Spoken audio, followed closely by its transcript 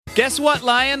Guess what,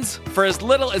 Lions? For as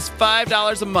little as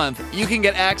 $5 a month, you can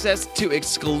get access to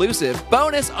exclusive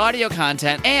bonus audio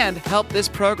content and help this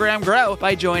program grow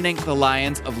by joining the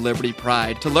Lions of Liberty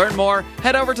Pride. To learn more,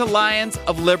 head over to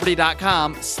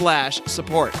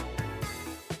lionsofliberty.com/support.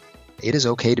 It is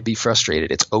okay to be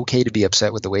frustrated. It's okay to be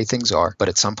upset with the way things are, but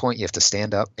at some point you have to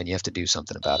stand up and you have to do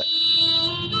something about it.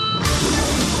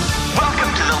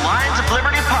 Welcome to the Lions of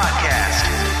Liberty podcast.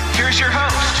 Here's your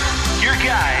host, your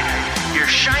guide, your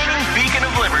shining beacon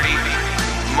of liberty,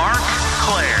 Mark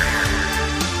Claire.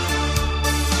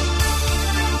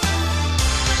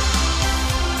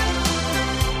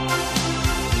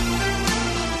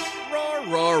 Roar,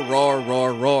 roar, roar,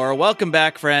 roar, roar. Welcome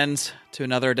back, friends, to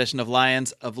another edition of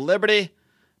Lions of Liberty.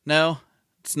 No,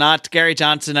 it's not Gary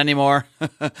Johnson anymore,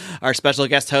 our special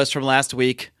guest host from last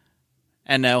week.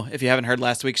 And no, if you haven't heard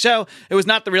last week's show, it was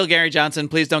not the real Gary Johnson.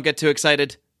 Please don't get too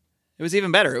excited. It was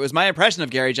even better. It was my impression of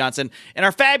Gary Johnson in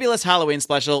our fabulous Halloween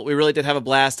special. We really did have a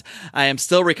blast. I am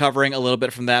still recovering a little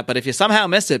bit from that, but if you somehow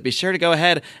missed it, be sure to go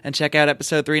ahead and check out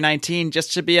episode 319.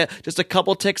 Just a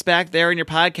couple ticks back there in your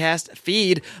podcast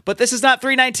feed. But this is not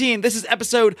 319. This is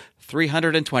episode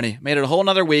 320. Made it a whole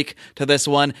nother week to this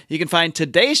one. You can find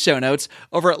today's show notes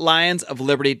over at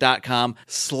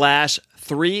lionsofliberty.com/320.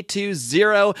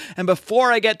 And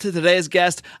before I get to today's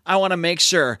guest, I want to make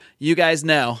sure you guys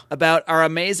know about our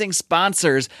amazing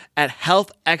sponsors at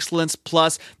Health Excellence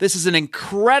Plus. This is an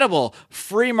incredible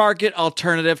free market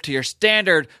alternative to your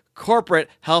standard corporate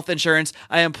health insurance.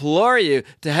 I implore you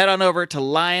to head on over to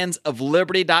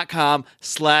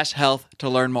lionsofliberty.com/health to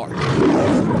learn more.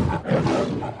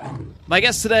 My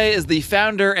guest today is the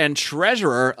founder and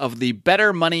treasurer of the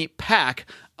Better Money PAC,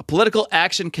 a political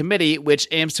action committee which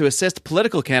aims to assist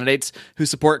political candidates who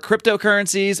support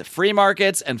cryptocurrencies, free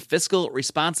markets, and fiscal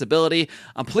responsibility.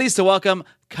 I'm pleased to welcome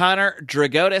Connor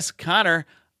Dragotis. Connor,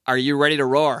 are you ready to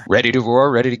roar? Ready to roar,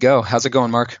 ready to go. How's it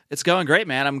going, Mark? It's going great,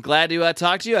 man. I'm glad to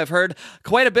talk to you. I've heard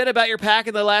quite a bit about your PAC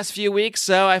in the last few weeks,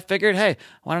 so I figured, hey,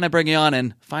 why don't I bring you on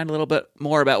and find a little bit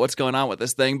more about what's going on with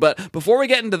this thing. But before we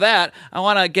get into that, I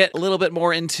want to get a little bit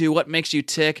more into what makes you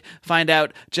tick, find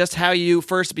out just how you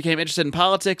first became interested in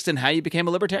politics and how you became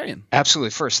a libertarian.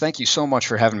 Absolutely. First, thank you so much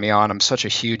for having me on. I'm such a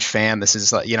huge fan. This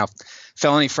is,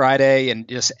 Felony Friday, and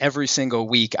just every single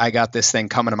week I got this thing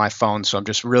coming to my phone, so I'm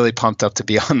just really pumped up to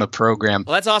be on the program.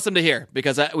 Well, that's awesome to hear,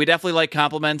 because we definitely like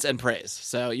compliments and praise.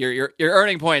 So you're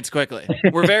earning points quickly.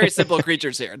 We're very simple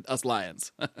creatures here, us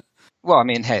Lions. Well, I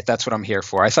mean, hey, that's what I'm here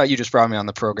for. I thought you just brought me on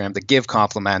the program to give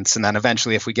compliments, and then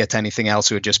eventually if we get to anything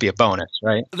else, it would just be a bonus,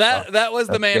 right? That was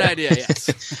the main idea, yes.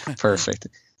 Perfect.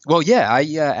 Well, yeah, I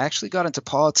actually got into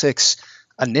politics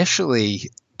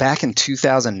initially back in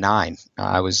 2009.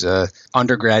 I was an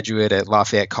undergraduate at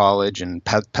Lafayette College in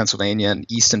Pennsylvania, in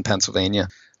Easton, Pennsylvania.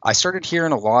 I started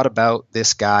hearing a lot about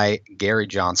this guy, Gary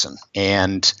Johnson.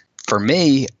 And for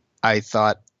me, I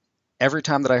thought every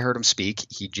time that I heard him speak,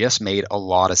 he just made a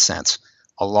lot of sense.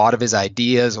 A lot of his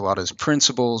ideas, a lot of his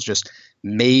principles just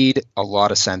made a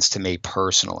lot of sense to me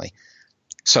personally.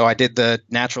 So I did the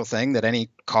natural thing that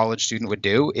any college student would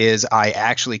do, is I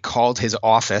actually called his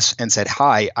office and said,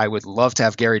 hi, I would love to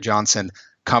have Gary Johnson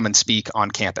come and speak on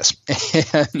campus.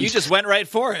 You just went right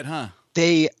for it, huh?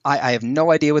 I have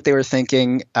no idea what they were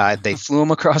thinking. They flew him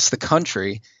across the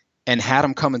country and had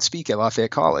him come and speak at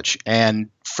Lafayette College. And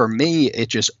for me, it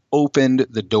just opened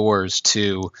the doors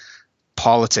to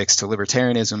politics, to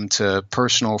libertarianism, to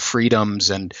personal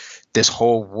freedoms, and this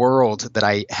whole world that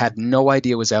I had no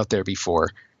idea was out there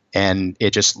before. And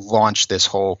it just launched this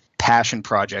whole passion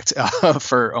project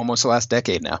for almost the last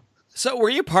decade now. So were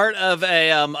you part of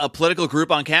a political group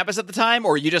on campus at the time,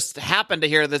 or you just happened to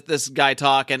hear this guy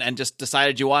talk and just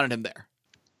decided you wanted him there?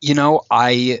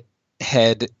 I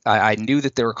knew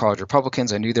that there were college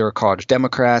Republicans. I knew there were college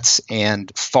Democrats.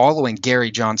 And following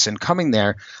Gary Johnson coming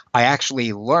there, I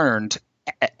actually learned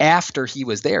after he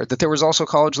was there that there was also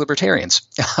college libertarians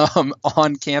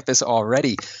on campus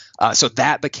already. So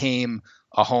that became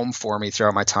a home for me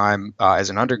throughout my time as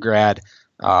an undergrad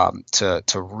to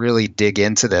really dig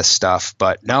into this stuff.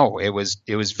 But no, it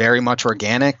was very much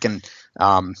organic. And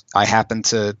I happened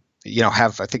to I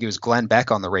think it was Glenn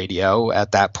Beck on the radio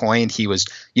at that point. He was,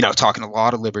 talking a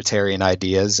lot of libertarian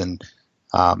ideas, and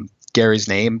Gary's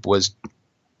name was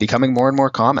becoming more and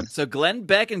more common. So Glenn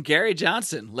Beck and Gary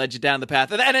Johnson led you down the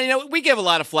path. And we give a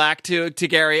lot of flack to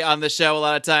Gary on the show a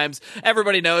lot of times.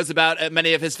 Everybody knows about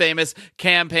many of his famous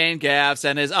campaign gaffes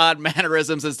and his odd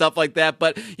mannerisms and stuff like that.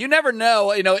 But you never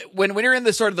know, when you're in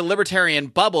the sort of the libertarian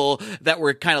bubble that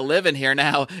we're kind of living here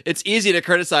now, it's easy to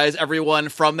criticize everyone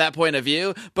from that point of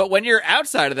view. But when you're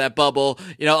outside of that bubble,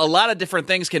 a lot of different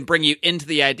things can bring you into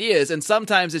the ideas. And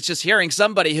sometimes it's just hearing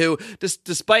somebody who,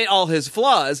 despite all his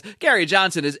flaws, Gary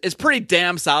Johnson is pretty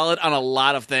damn solid on a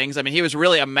lot of things. I mean, he was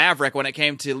really a maverick when it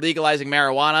came to legalizing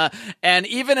marijuana. And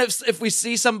even if we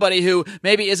see somebody who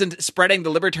maybe isn't spreading the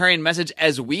libertarian message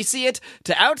as we see it,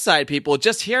 to outside people,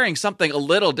 just hearing something a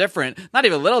little different, not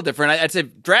even a little different, I'd say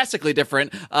drastically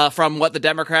different from what the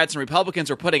Democrats and Republicans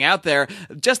are putting out there,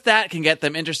 just that can get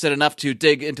them interested enough to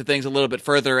dig into things a little bit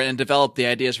further and develop the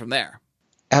ideas from there.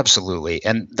 Absolutely.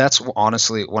 And that's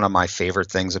honestly one of my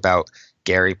favorite things about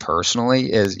Gary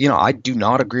personally is, I do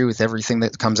not agree with everything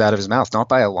that comes out of his mouth, not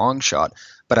by a long shot.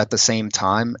 But at the same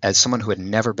time, as someone who had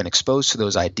never been exposed to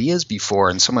those ideas before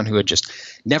and someone who had just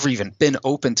never even been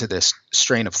open to this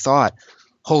strain of thought,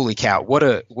 holy cow, what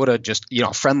a just,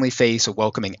 friendly face, a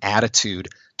welcoming attitude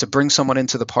to bring someone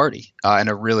into the party in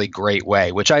a really great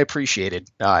way, which I appreciated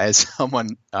as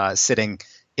someone sitting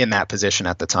in that position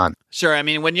at the time. Sure. I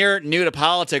mean, when you're new to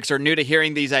politics or new to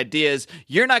hearing these ideas,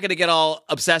 you're not going to get all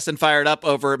obsessed and fired up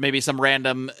over maybe some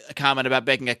random comment about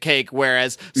baking a cake,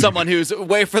 whereas someone who's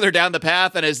way further down the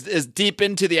path and is deep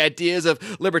into the ideas of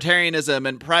libertarianism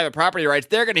and private property rights,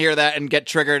 they're going to hear that and get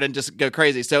triggered and just go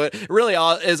crazy. So it really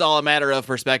is all a matter of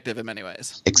perspective in many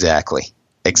ways. Exactly.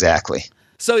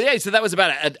 So that was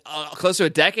about close to a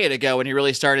decade ago when you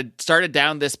really started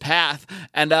down this path.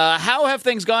 And how have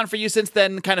things gone for you since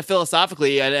then, kind of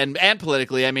philosophically and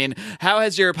politically? I mean, how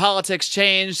has your politics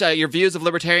changed, your views of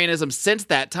libertarianism since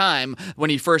that time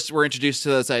when you first were introduced to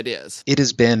those ideas? It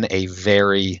has been a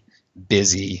very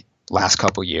busy last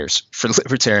couple years for the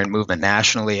libertarian movement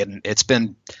nationally, and it's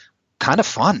been kind of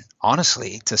fun,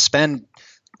 honestly, to spend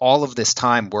all of this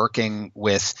time working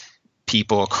with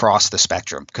people across the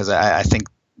spectrum, because I think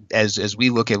as we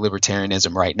look at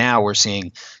libertarianism right now, we're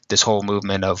seeing this whole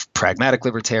movement of pragmatic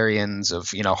libertarians, of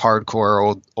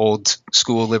hardcore old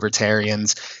school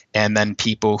libertarians, and then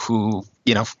people who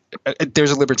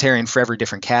there's a libertarian for every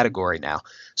different category now.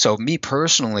 So me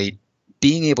personally,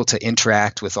 being able to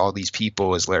interact with all these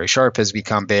people as Larry Sharpe has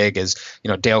become big, as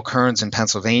Dale Kearns in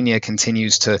Pennsylvania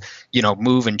continues to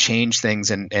move and change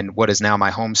things, and what is now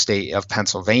my home state of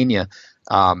Pennsylvania.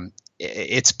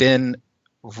 It's been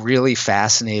really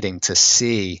fascinating to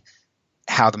see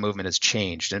how the movement has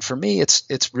changed. And for me,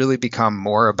 it's really become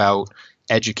more about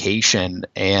education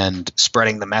and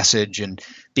spreading the message and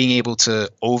being able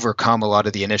to overcome a lot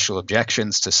of the initial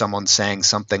objections to someone saying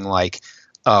something like,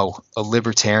 oh, a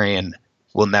libertarian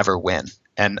will never win.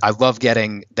 And I love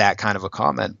getting that kind of a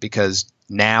comment, because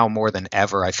now more than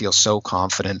ever, I feel so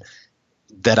confident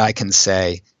that I can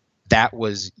say that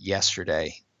was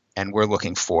yesterday and we're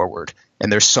looking forward.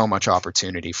 And there's so much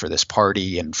opportunity for this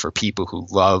party and for people who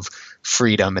love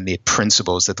freedom and the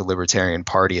principles that the Libertarian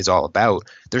Party is all about.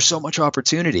 There's so much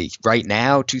opportunity right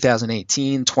now,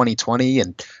 2018, 2020,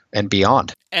 and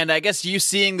beyond. And I guess you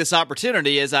seeing this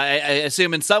opportunity is, I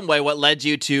assume, in some way what led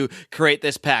you to create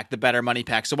this PAC, the Better Money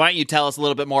PAC. So why don't you tell us a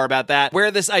little bit more about that, where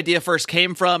this idea first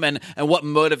came from, and what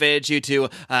motivated you to,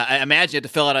 I imagine you had to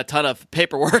fill out a ton of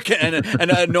paperwork and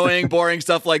annoying, boring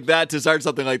stuff like that to start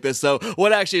something like this. So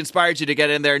what actually inspired you to get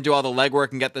in there and do all the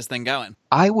legwork and get this thing going?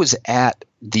 I was at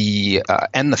the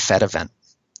End the Fed event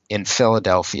in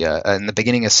Philadelphia in the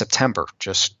beginning of September,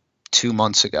 just 2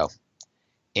 months ago.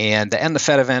 And the End the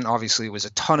Fed event obviously was a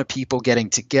ton of people getting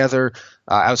together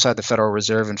outside the Federal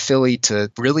Reserve in Philly to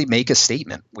really make a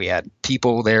statement. We had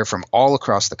people there from all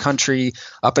across the country,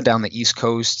 up and down the East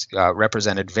Coast,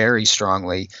 represented very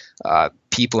strongly.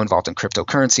 People involved in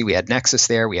cryptocurrency. We had Nexus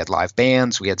there. We had live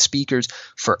bands. We had speakers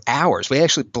for hours. We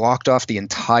actually blocked off the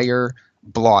entire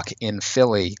block in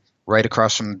Philly right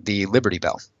across from the Liberty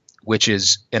Bell, which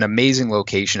is an amazing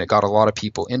location. It got a lot of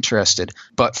people interested.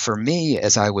 But for me,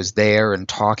 as I was there and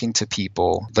talking to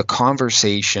people, the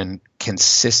conversation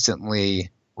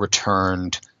consistently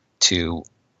returned to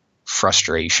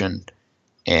frustration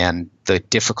and the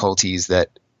difficulties that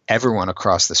everyone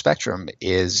across the spectrum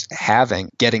is having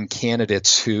getting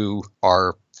candidates who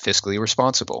are fiscally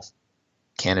responsible,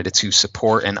 candidates who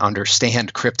support and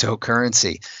understand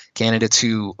cryptocurrency, candidates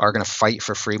who are going to fight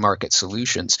for free market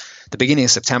solutions. The beginning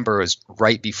of September was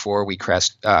right before we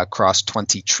crossed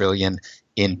 20 trillion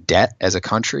in debt as a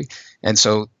country. And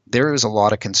so there is a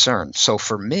lot of concern. So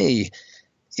for me,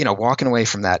 walking away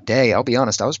from that day, I'll be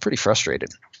honest, I was pretty frustrated.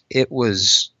 It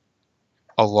was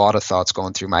a lot of thoughts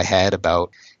going through my head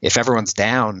about if everyone's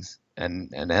down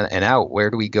and out, where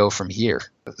do we go from here?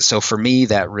 So for me,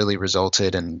 that really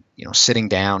resulted in, sitting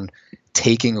down,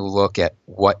 taking a look at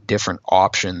what different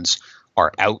options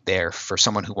are out there for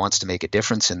someone who wants to make a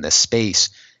difference in this space.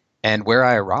 And where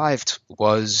I arrived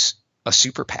was a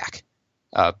super PAC,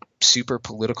 a super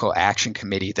political action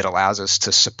committee that allows us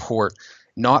to support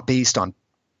not based on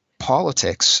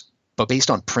politics, but based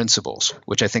on principles,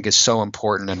 which I think is so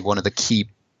important and one of the key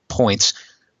points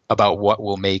about what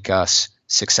will make us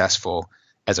successful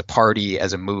as a party,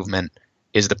 as a movement,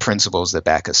 is the principles that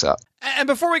back us up. And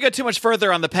before we go too much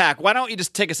further on the PAC, why don't you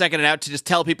just take a second out to just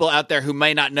tell people out there who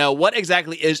may not know what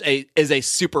exactly is a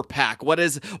super PAC? What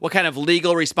kind of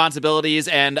legal responsibilities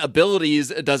and abilities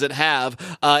does it have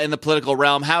in the political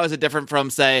realm? How is it different from,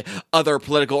 say, other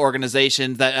political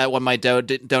organizations that one might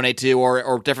donate to,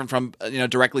 or different from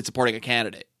directly supporting a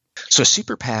candidate? So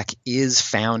super PAC is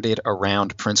founded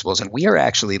around principles, and we are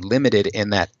actually limited in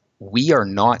that we are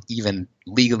not even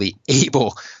legally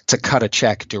able to cut a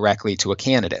check directly to a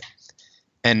candidate.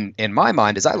 And in my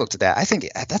mind, as I looked at that, I think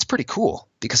that's pretty cool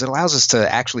because it allows us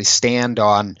to actually stand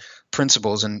on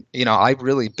principles. And, I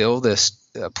really build this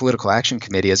political action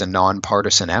committee as a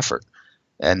nonpartisan effort.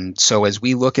 And so as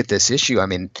we look at this issue,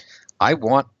 I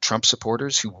want Trump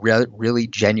supporters who really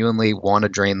genuinely want to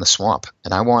drain the swamp.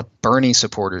 And I want Bernie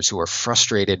supporters who are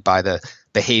frustrated by the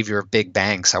behavior of big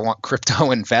banks. I want crypto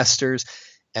investors.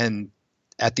 And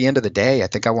at the end of the day, I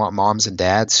think I want moms and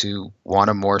dads who want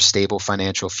a more stable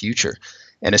financial future.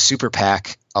 And a super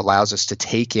PAC allows us to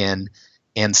take in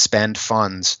and spend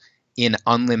funds in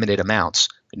unlimited amounts,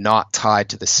 not tied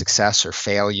to the success or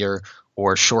failure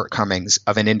or shortcomings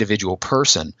of an individual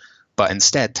person, but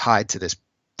instead tied to this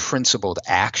principled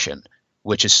action,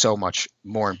 which is so much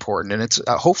more important. And it's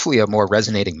hopefully a more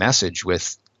resonating message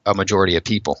with a majority of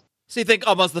people. So you think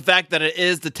almost the fact that it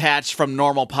is detached from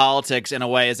normal politics in a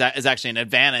way is actually an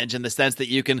advantage in the sense that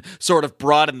you can sort of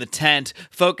broaden the tent,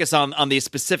 focus on these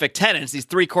specific tenets, these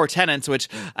three core tenets, which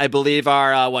I believe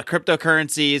are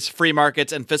cryptocurrencies, free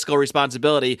markets, and fiscal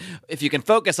responsibility. If you can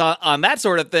focus on that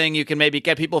sort of thing, you can maybe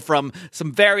get people from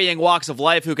some varying walks of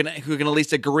life who can at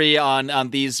least agree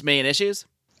on these main issues.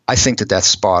 I think that's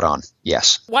spot on.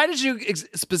 Yes. Why did you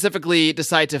specifically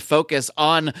decide to focus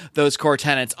on those core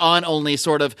tenets, on only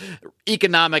sort of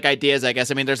economic ideas, I guess?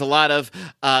 There's a lot of,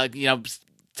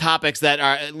 topics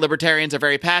that libertarians are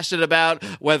very passionate about,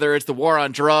 whether it's the war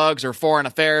on drugs or foreign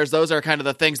affairs. Those are kind of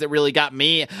the things that really got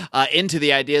me into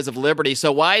the ideas of liberty.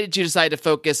 So why did you decide to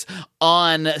focus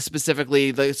on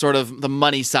specifically the sort of the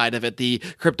money side of it, the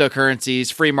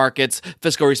cryptocurrencies, free markets,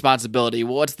 fiscal responsibility?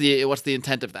 What's the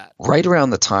intent of that? Right around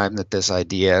the time that this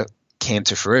idea came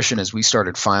to fruition, as we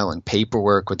started filing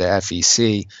paperwork with the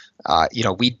FEC,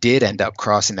 we did end up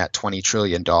crossing that $20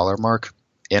 trillion mark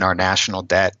in our national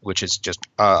debt, which is just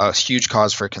a huge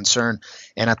cause for concern.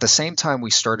 And at the same time,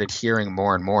 we started hearing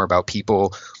more and more about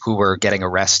people who were getting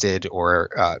arrested or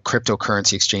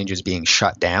cryptocurrency exchanges being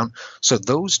shut down. So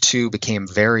those two became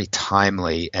very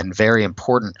timely and very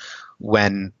important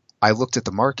when I looked at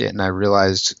the market and I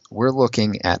realized we're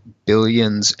looking at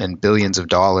billions and billions of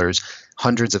dollars,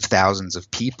 hundreds of thousands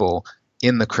of people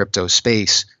in the crypto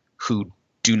space who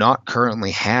do not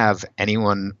currently have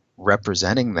anyone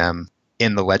representing them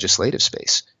in the legislative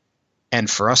space. And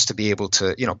for us to be able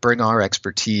to, bring our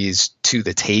expertise to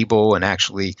the table and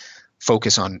actually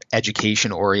focus on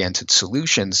education-oriented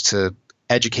solutions to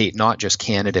educate not just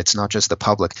candidates, not just the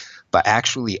public, but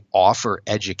actually offer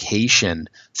education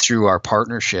through our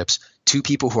partnerships to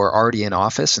people who are already in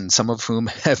office and some of whom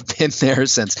have been there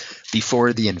since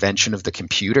before the invention of the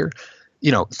computer.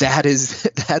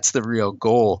 That's the real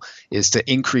goal, is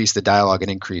to increase the dialogue and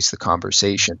increase the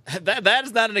conversation. That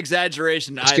is not an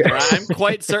exageration either. I'm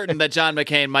quite certain that John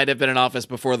McCain might have been in office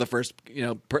before the first,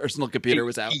 personal computer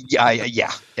was out.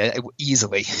 Yeah,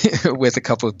 easily, with a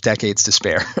couple of decades to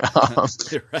spare.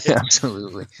 Right.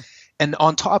 Absolutely. And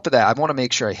on top of that, I want to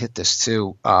make sure I hit this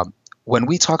too. When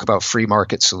we talk about free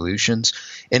market solutions,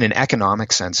 in an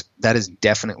economic sense, that is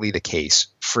definitely the case,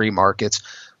 free markets.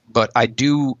 But I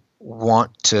do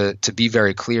want to be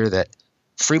very clear that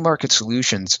free market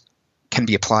solutions can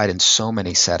be applied in so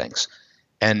many settings.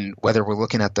 And whether we're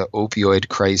looking at the opioid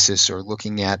crisis or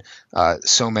looking at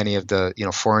so many of the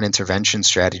foreign intervention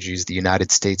strategies the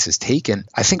United States has taken,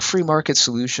 I think free market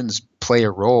solutions play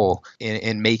a role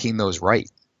in making those right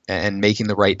and making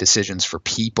the right decisions for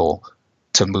people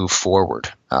to move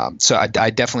forward. So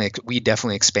we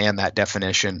definitely expand that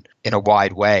definition in a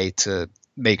wide way to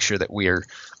make sure that we're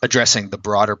addressing the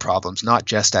broader problems, not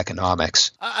just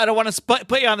economics. I don't want to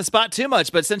put you on the spot too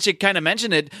much, but since you kind of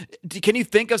mentioned it, can you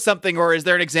think of something, or is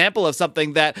there an example of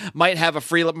something that might have a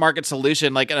free market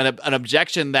solution, like an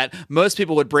objection that most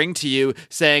people would bring to you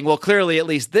saying, well, clearly at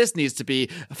least this needs to be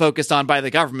focused on by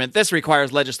the government. This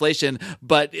requires legislation.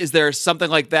 But is there something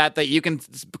like that you can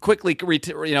quickly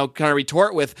kind of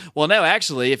retort with, well, no,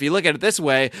 actually, if you look at it this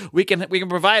way, we can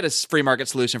provide a free market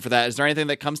solution for that. Is there anything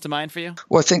that comes to mind for you?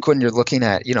 Well, I think when you're looking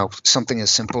at, something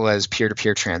as simple as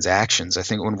peer-to-peer transactions, I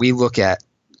think when we look at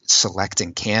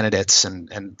selecting candidates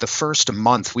and the first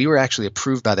month, we were actually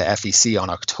approved by the FEC on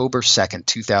October 2nd,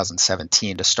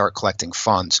 2017 to start collecting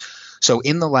funds. So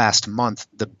in the last month,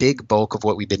 the big bulk of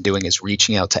what we've been doing is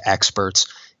reaching out to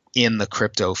experts in the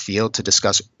crypto field to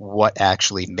discuss what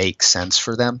actually makes sense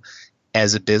for them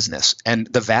as a business. And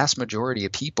the vast majority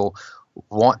of people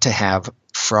want to have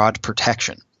fraud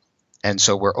protection. And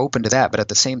so we're open to that. But at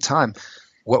the same time,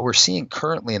 what we're seeing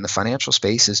currently in the financial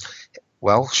space is,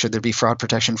 well, should there be fraud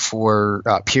protection for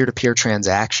peer-to-peer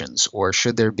transactions, or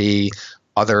should there be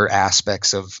other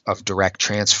aspects of direct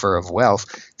transfer of wealth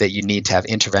that you need to have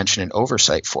intervention and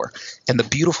oversight for? And the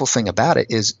beautiful thing about it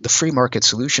is the free market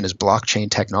solution is blockchain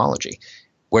technology,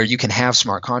 where you can have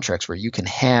smart contracts, where you can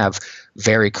have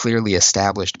very clearly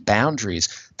established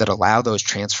boundaries that allow those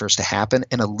transfers to happen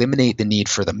and eliminate the need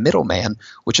for the middleman,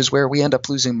 which is where we end up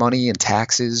losing money in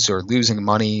taxes or losing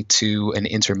money to an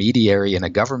intermediary in a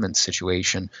government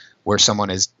situation where someone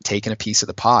is taking a piece of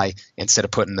the pie instead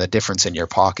of putting the difference in your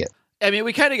pocket. I mean,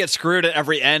 we kind of get screwed at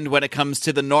every end when it comes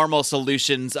to the normal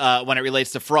solutions when it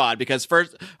relates to fraud. Because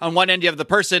first, on one end, you have the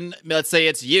person, let's say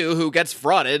it's you, who gets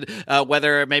frauded,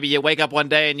 whether maybe you wake up one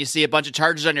day and you see a bunch of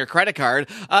charges on your credit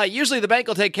card. Usually the bank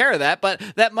will take care of that, but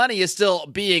that money is still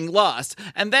being lost.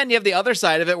 And then you have the other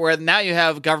side of it, where now you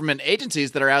have government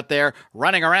agencies that are out there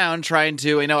running around trying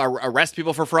to, arrest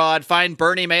people for fraud, find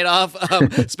Bernie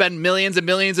Madoff, spend millions and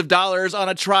millions of dollars on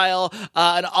a trial,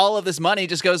 and all of this money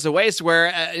just goes to waste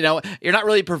where, you're not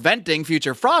really preventing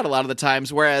future fraud a lot of the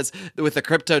times, whereas with the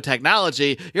crypto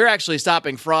technology, you're actually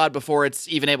stopping fraud before it's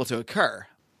even able to occur.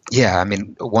 Yeah, I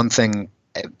mean, one thing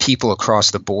people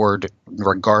across the board,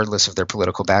 regardless of their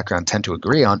political background, tend to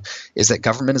agree on is that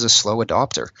government is a slow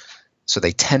adopter. So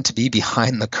they tend to be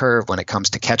behind the curve when it comes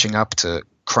to catching up to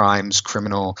crimes,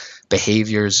 criminal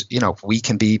behaviors. We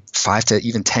can be 5 to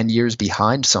even 10 years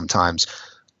behind sometimes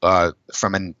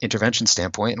from an intervention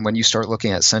standpoint. And when you start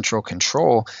looking at central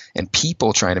control and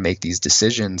people trying to make these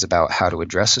decisions about how to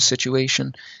address a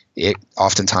situation,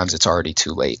 oftentimes it's already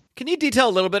too late. Can you detail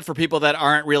a little bit for people that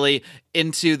aren't really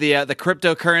into the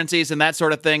cryptocurrencies and that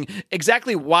sort of thing,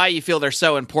 exactly why you feel they're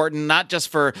so important, not just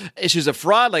for issues of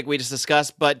fraud like we just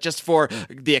discussed, but just for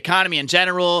the economy in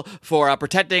general, for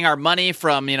protecting our money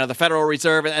from the Federal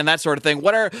Reserve and that sort of thing?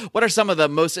 What are some of the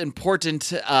most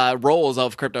important roles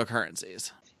of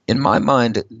cryptocurrencies? In my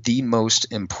mind, the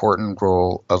most important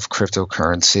role of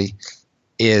cryptocurrency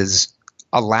is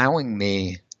allowing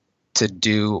me to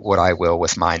do what I will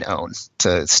with mine own.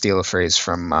 To steal a phrase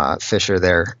from Fisher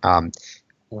there,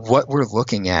 what we're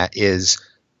looking at is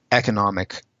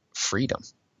economic freedom.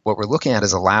 What we're looking at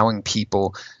is allowing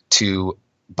people to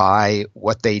buy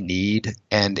what they need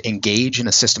and engage in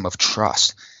a system of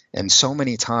trust. And so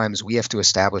many times we have to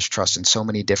establish trust in so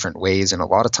many different ways, and a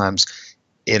lot of times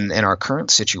in our current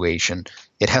situation,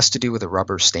 it has to do with a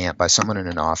rubber stamp by someone in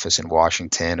an office in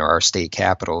Washington or our state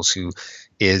capitals who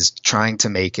is trying to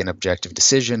make an objective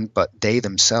decision, but they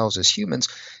themselves as humans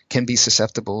can be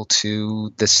susceptible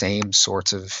to the same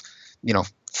sorts of,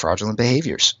 fraudulent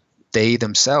behaviors. They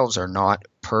themselves are not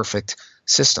perfect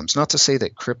systems. Not to say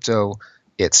that crypto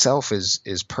itself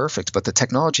is perfect, but the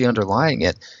technology underlying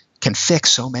it can fix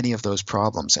so many of those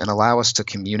problems and allow us to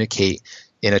communicate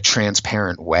in a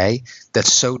transparent way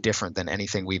that's so different than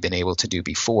anything we've been able to do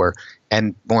before.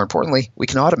 And more importantly, we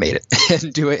can automate it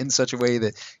and do it in such a way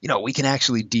that, we can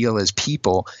actually deal as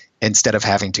people instead of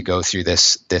having to go through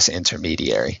this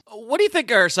intermediary. What do you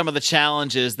think are some of the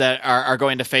challenges that are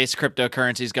going to face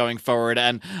cryptocurrencies going forward?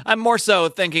 And I'm more so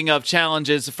thinking of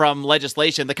challenges from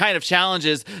legislation, the kind of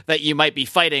challenges that you might be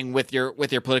fighting with your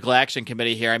political action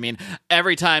committee here. I mean,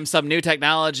 every time some new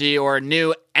technology or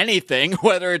new anything,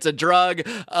 whether it's a drug,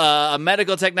 a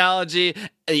medical technology,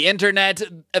 the internet,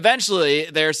 eventually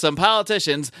there's some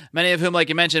politicians, many of whom, like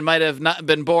you mentioned, might have not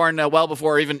been born well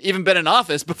before, even been in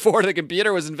office before the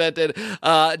computer was invented,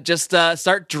 just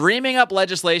start dreaming up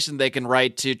legislation they can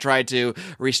write to try to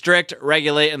restrict,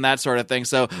 regulate, and that sort of thing.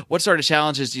 So what sort of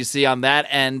challenges do you see on that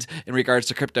end in regards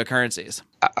to cryptocurrencies?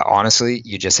 Honestly,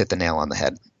 you just hit the nail on the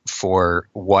head for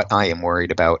what I am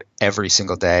worried about every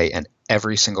single day and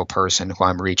every single person who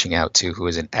I'm reaching out to who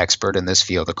is an expert in this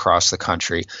field across the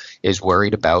country is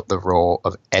worried about the role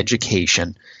of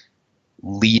education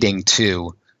leading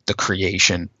to the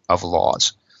creation of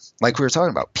laws. Like we were talking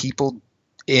about, people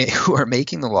who are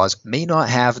making the laws may not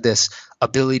have this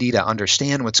ability to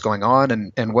understand what's going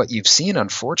on. And what you've seen,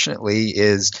 unfortunately,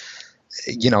 is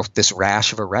this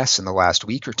rash of arrests in the last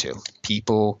week or two.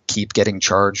 People keep getting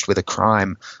charged with a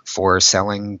crime for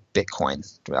selling Bitcoin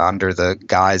under the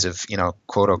guise of,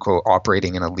 quote unquote,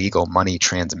 operating an illegal money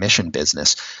transmission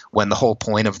business, when the whole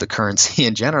point of the currency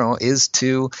in general is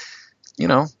to,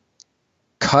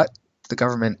 cut the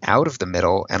government out of the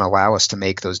middle and allow us to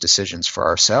make those decisions for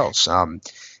ourselves.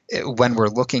 When we're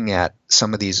looking at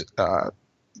some of these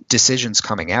decisions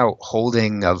coming out,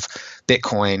 holding of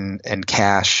Bitcoin and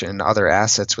cash and other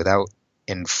assets without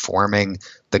informing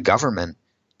the government,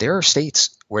 there are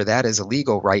states where that is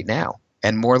illegal right now,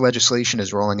 and more legislation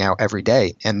is rolling out every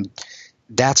day. And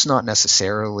that's not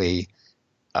necessarily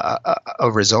a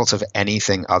result of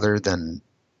anything other than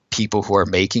people who are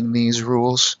making these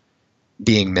rules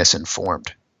being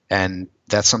misinformed. And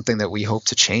that's something that we hope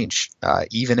to change,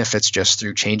 even if it's just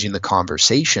through changing the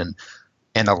conversation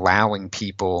and allowing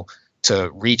people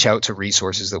to reach out to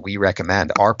resources that we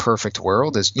recommend. Our perfect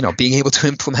world is, being able to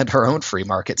implement our own free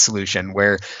market solution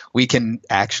where we can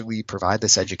actually provide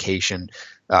this education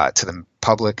to the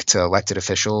public, to elected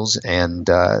officials, and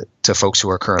to folks who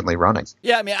are currently running.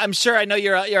 Yeah, I mean, I'm sure, I know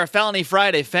you're a Felony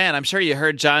Friday fan. I'm sure you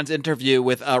heard John's interview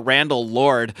with Randall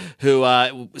Lord, who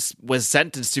was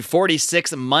sentenced to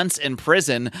 46 months in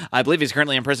prison. I believe he's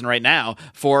currently in prison right now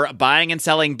for buying and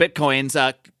selling Bitcoins,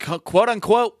 quote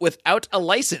unquote, without a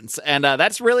license. And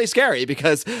that's really scary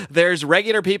because there's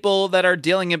regular people that are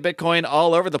dealing in Bitcoin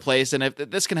all over the place. And if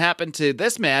this can happen to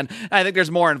this man, I think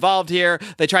there's more involved here.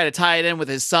 They try to tie it in with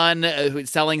his son, who's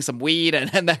selling some weed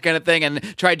and that kind of thing,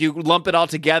 and tried to lump it all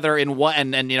together in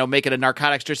one and make it a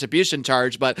narcotics distribution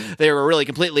charge, but they were really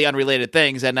completely unrelated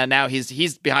things, and now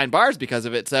he's behind bars because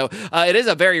of it. So it is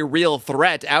a very real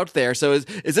threat out there. So is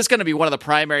this going to be one of the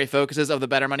primary focuses of the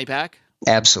Better Money PAC?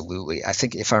 Absolutely. I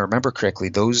think if I remember correctly,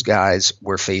 those guys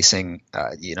were facing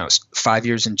 5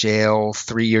 years in jail,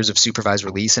 3 years of supervised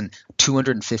release, and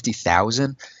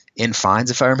 $250,000 in fines,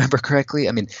 if I remember correctly.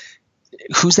 I mean,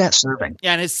 who's that serving?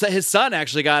 Yeah, and his son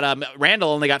actually got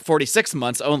Randall only got 46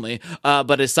 months only,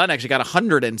 but his son actually got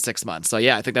 106 months. So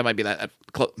yeah, I think that might be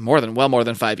more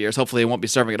than 5 years. Hopefully, he won't be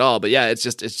serving at all. But yeah, it's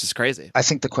just crazy. I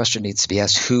think the question needs to be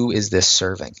asked: who is this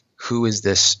serving? Who is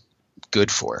this good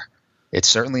for? It's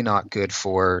certainly not good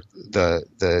for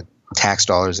the tax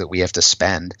dollars that we have to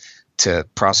spend to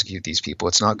prosecute these people.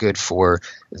 It's not good for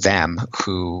them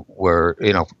who were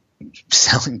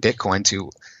selling Bitcoin to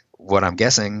what I'm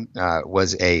guessing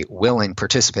was a willing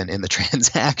participant in the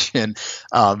transaction.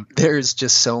 There's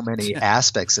just so many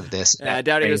aspects of this. Yeah, I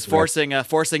doubt he was forcing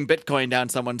Bitcoin down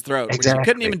someone's throat, exactly. Which he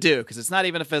couldn't even do because it's not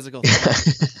even a physical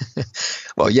thing.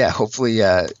 Well, yeah, hopefully,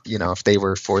 if they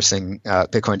were forcing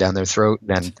Bitcoin down their throat,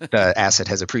 then the asset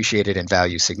has appreciated in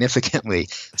value significantly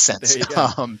since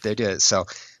they did. So,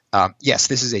 yes,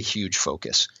 this is a huge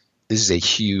focus. This is a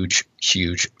huge,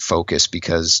 huge focus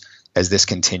because as this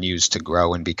continues to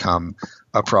grow and become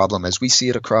a problem, as we see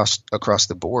it across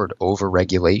the board, over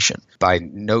regulation. By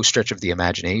no stretch of the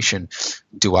imagination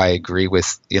do I agree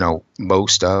with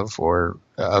most of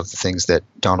the things that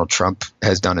Donald Trump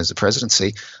has done as a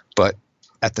presidency, but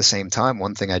at the same time,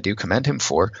 one thing I do commend him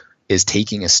for is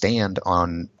taking a stand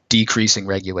on decreasing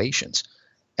regulations.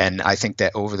 And I think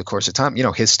that over the course of time,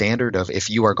 his standard of if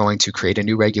you are going to create a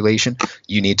new regulation,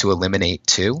 you need to eliminate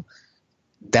two.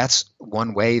 That's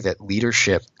one way that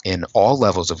leadership in all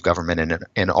levels of government and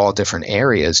in all different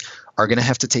areas are going to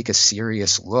have to take a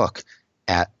serious look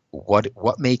at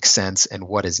what makes sense and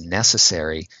what is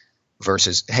necessary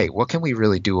versus, hey, what can we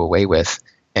really do away with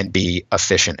and be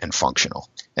efficient and functional?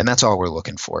 And that's all we're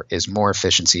looking for is more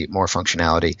efficiency, more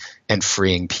functionality, and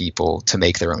freeing people to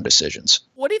make their own decisions.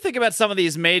 What do you think about some of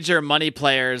these major money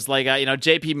players like,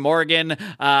 JP Morgan?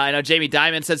 I know Jamie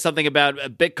Dimon said something about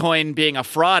Bitcoin being a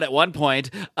fraud at one point,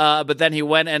 but then he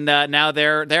went and now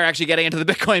they're actually getting into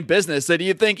the Bitcoin business. So do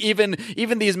you think even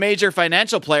these major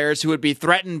financial players who would be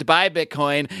threatened by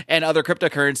Bitcoin and other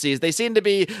cryptocurrencies, they seem to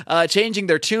be changing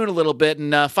their tune a little bit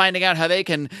and finding out how they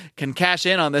can cash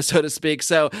in on this, so to speak?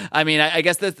 So, I mean, I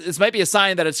guess this might be a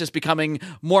sign that it's just becoming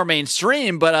more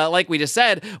mainstream, but like we just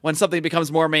said, when something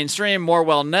becomes more mainstream, more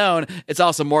well known, it's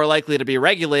also more likely to be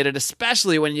regulated,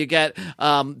 especially when you get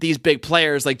these big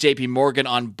players like JP Morgan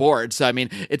on board. So I mean,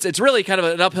 it's really kind of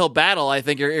an uphill battle I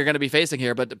think you're going to be facing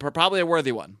here, but probably a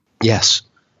worthy one. Yes.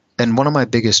 And one of my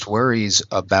biggest worries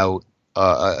about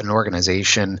an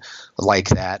organization like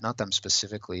that, not them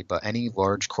specifically, but any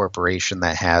large corporation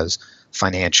that has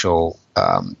financial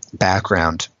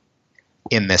background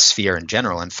in this sphere in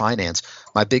general, in finance,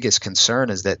 my biggest concern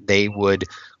is that they would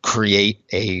create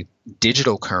a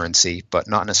digital currency, but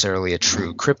not necessarily a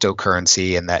true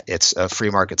cryptocurrency, and that it's a free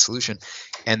market solution.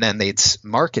 And then they'd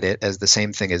market it as the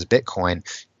same thing as Bitcoin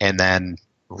and then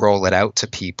roll it out to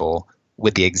people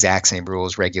with the exact same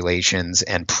rules, regulations,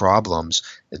 and problems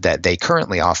that they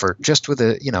currently offer, just with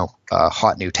a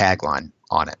hot new tagline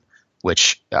on it,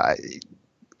 which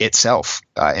itself,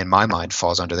 in my mind,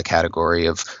 falls under the category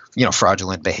of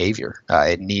fraudulent behavior.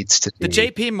 It needs to be the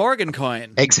JP Morgan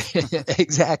coin.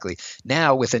 Exactly.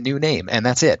 Now with a new name, and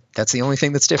that's it. That's the only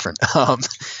thing that's different.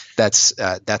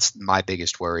 That's my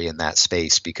biggest worry in that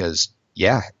space, because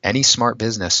any smart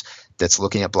business that's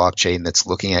looking at blockchain, that's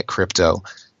looking at crypto,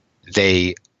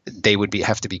 they would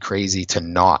have to be crazy to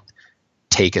not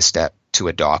take a step to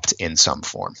adopt in some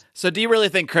form. So do you really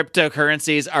think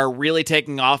cryptocurrencies are really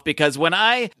taking off? Because when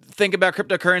I think about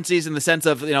cryptocurrencies in the sense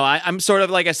of, I'm sort of,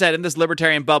 like I said, in this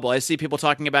libertarian bubble. I see people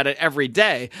talking about it every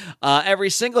day. Every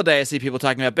single day I see people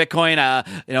talking about Bitcoin,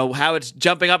 how it's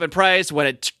jumping up in price, when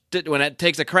it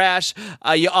takes a crash.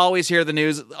 You always hear the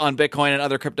news on Bitcoin and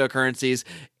other cryptocurrencies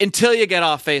until you get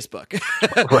off Facebook.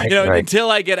 Right. Until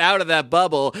I get out of that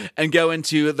bubble and go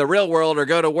into the real world or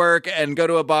go to work and go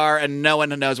to a bar and no one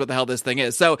knows what the hell this thing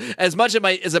is. So as much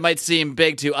as it might seem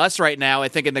big to us right now, I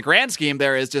think in the grand scheme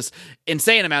there is just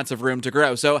insane amounts of room to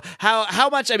grow. So how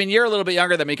much? I mean, you're a little bit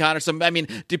younger than me, Connor. So I mean,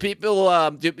 do people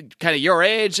kind of your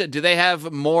age, do they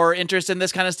have more interest in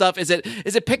this kind of stuff? Is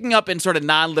it picking up in sort of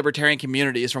non-libertarian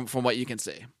communities from what you can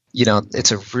see?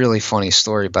 It's a really funny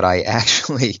story, but I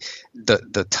actually,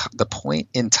 the point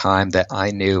in time that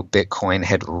I knew Bitcoin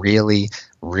had really,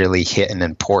 really hit an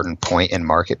important point in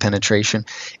market penetration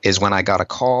is when I got a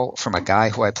call from a guy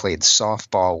who I played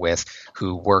softball with,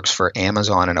 who works for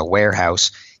Amazon in a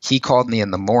warehouse. He called me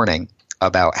in the morning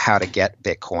about how to get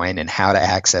Bitcoin and how to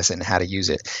access it and how to use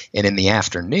it. And in the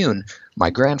afternoon,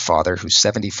 my grandfather, who's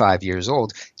 75 years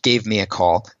old, gave me a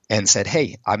call and said,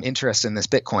 "Hey, I'm interested in this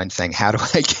Bitcoin thing. How do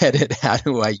I get it? How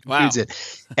do I use it?"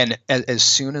 And as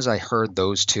soon as I heard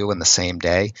those two in the same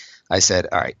day, I said,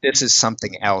 all right, this is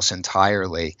something else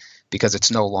entirely, because it's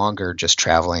no longer just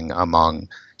traveling among,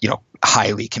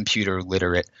 highly computer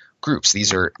literate groups.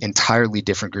 These are entirely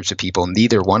different groups of people.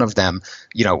 Neither one of them,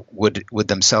 would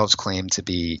themselves claim to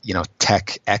be,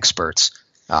 tech experts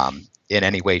in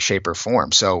any way, shape, or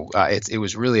form. So it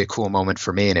was really a cool moment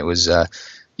for me, and it was,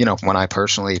 when I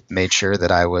personally made sure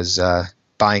that I was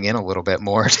buying in a little bit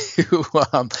more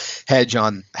to hedge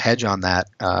on that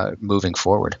moving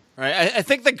forward. Right. I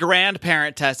think the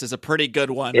grandparent test is a pretty good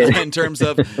one in terms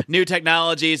of new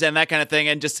technologies and that kind of thing,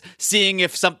 and just seeing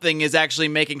if something is actually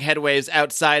making headways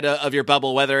outside of your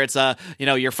bubble, whether it's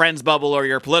your friend's bubble or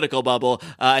your political bubble.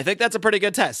 I think that's a pretty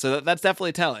good test. So that's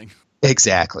definitely telling.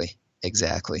 Exactly.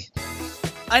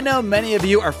 I know many of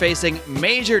you are facing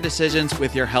major decisions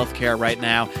with your healthcare right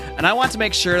now, and I want to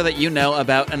make sure that you know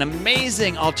about an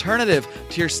amazing alternative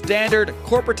to your standard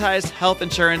corporatized health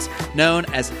insurance known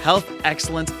as Health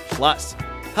Excellence Plus.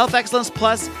 Health Excellence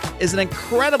Plus is an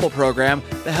incredible program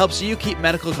that helps you keep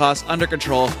medical costs under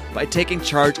control by taking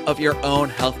charge of your own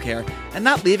healthcare and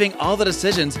not leaving all the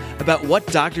decisions about what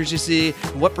doctors you see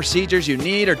and what procedures you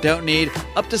need or don't need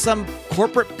up to some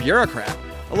corporate bureaucrat.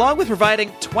 Along with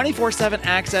providing 24/7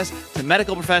 access to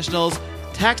medical professionals,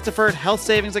 tax-deferred health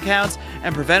savings accounts,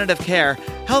 and preventative care,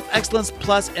 Health Excellence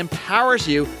Plus empowers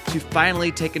you to finally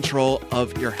take control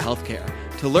of your healthcare.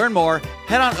 To learn more,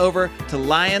 head on over to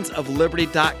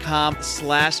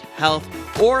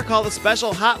lionsofliberty.com/health or call the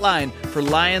special hotline for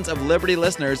Lions of Liberty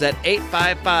listeners at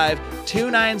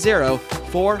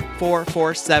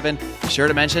 855-290-4447. Be sure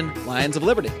to mention Lions of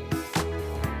Liberty.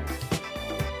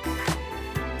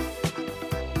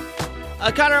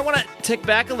 Connor, I want to tick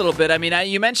back a little bit. I mean,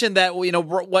 you mentioned that,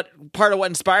 what part of what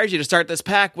inspires you to start this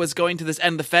PAC was going to this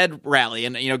End the Fed rally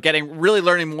and, really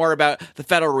learning more about the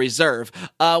Federal Reserve.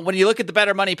 When you look at the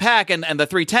Better Money PAC and the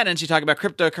three tenets, you talk about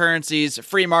cryptocurrencies,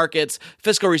 free markets,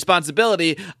 fiscal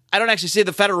responsibility. I don't actually see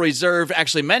the Federal Reserve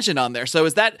actually mentioned on there. So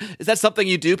is that something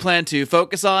you do plan to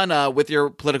focus on with your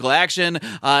political action?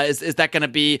 Is that going to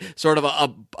be sort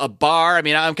of a bar? I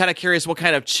mean, I'm kind of curious what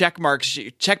kind of check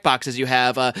boxes you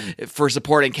have for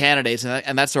supporting candidates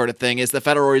and that sort of thing. Is the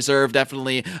Federal Reserve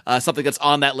definitely something that's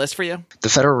on that list for you? The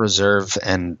Federal Reserve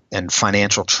and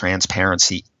financial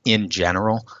transparency in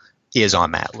general is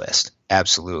on that list.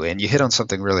 Absolutely. And you hit on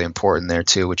something really important there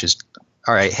too, which is,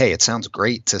 all right, hey, it sounds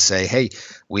great to say, hey,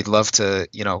 we'd love to,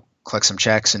 collect some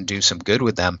checks and do some good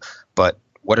with them, but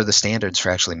what are the standards for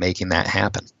actually making that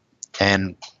happen?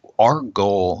 And our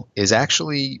goal is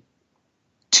actually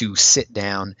to sit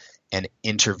down and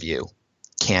interview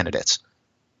candidates.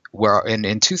 Where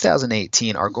in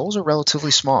 2018, our goals are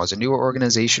relatively small. As a newer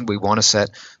organization, we want to set,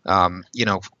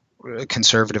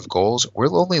 conservative goals.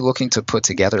 We're only looking to put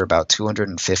together about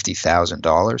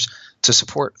 $250,000 to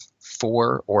support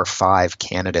 4 or 5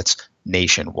 candidates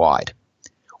nationwide.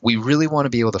 We really want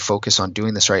to be able to focus on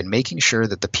doing this right and making sure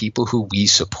that the people who we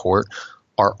support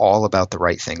are all about the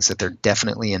right things, that they're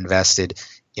definitely invested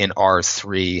in our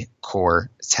 3 core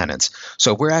tenets.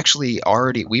 So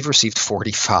we've received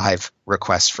 45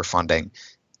 requests for funding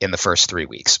in the first 3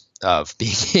 weeks of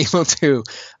being able to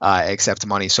accept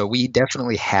money. So we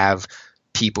definitely have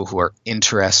people who are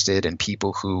interested and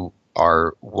people who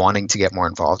are wanting to get more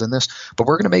involved in this, but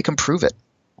we're going to make them prove it.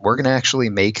 We're going to actually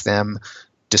make them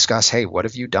discuss, hey, what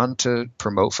have you done to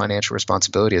promote financial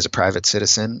responsibility as a private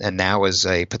citizen and now as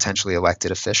a potentially elected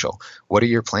official? What are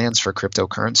your plans for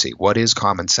cryptocurrency? What is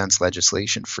common sense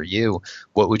legislation for you?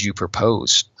 What would you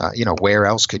propose? Where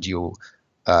else could you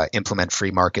implement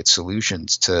free market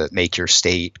solutions to make your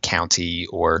state, county,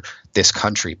 or this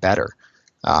country better?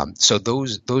 So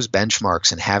those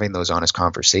benchmarks and having those honest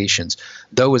conversations,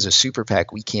 though as a super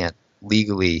PAC, we can't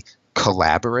legally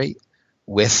collaborate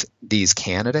with these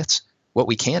candidates. What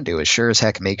we can do is sure as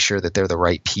heck make sure that they're the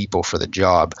right people for the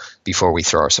job before we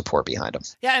throw our support behind them.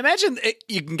 Yeah, I imagine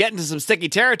you can get into some sticky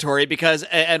territory because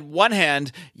at one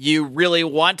hand, you really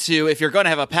want to, if you're going to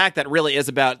have a PAC that really is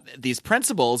about these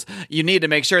principles, you need to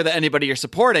make sure that anybody you're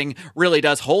supporting really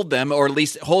does hold them, or at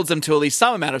least holds them to at least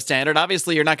some amount of standard.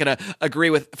 Obviously, you're not going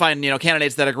to find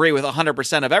candidates that agree with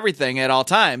 100% of everything at all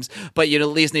times, but you at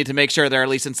least need to make sure they're at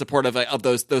least in support of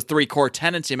those 3 core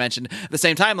tenets you mentioned. At the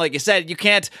same time, like you said, you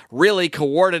can't really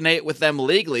coordinate with them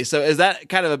legally. So is that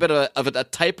kind of a bit of a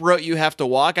tightrope you have to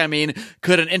walk? I mean,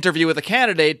 could an interview with a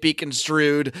candidate be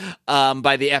construed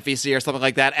by the FEC or something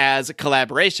like that as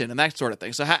collaboration and that sort of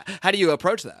thing? So how do you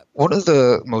approach that? One of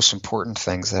the most important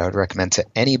things that I would recommend to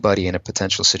anybody in a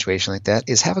potential situation like that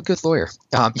is have a good lawyer.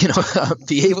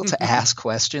 Be able to ask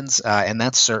questions, and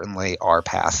that's certainly our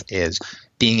path, is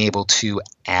being able to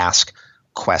ask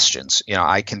questions.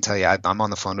 I can tell you, I'm on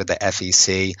the phone with the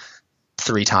FEC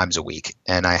 3 times a week.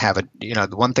 And I have the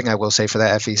one thing I will say for the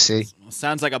FEC.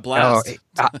 Sounds like a blast.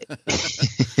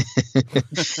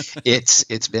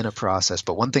 It's been a process,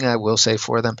 but one thing I will say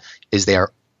for them is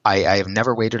I have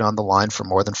never waited on the line for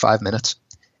more than 5 minutes.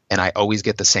 And I always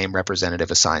get the same representative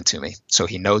assigned to me. So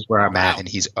he knows where I'm at, and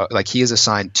he is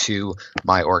assigned to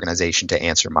my organization to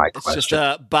answer my question. It's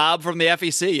just Bob from the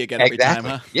FEC you get every time,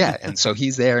 huh? Yeah. And so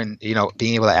he's there and,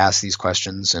 being able to ask these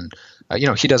questions and,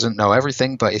 he doesn't know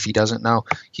everything, but if he doesn't know,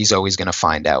 he's always going to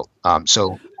find out. Are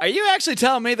you actually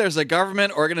telling me there's a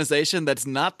government organization that's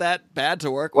not that bad to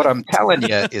work with? What I'm telling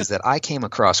you is that I came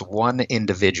across one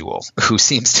individual who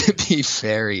seems to be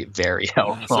very, very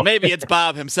helpful. So maybe it's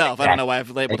Bob himself. I don't know why I've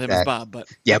labeled him as Bob, but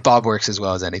yeah, Bob works as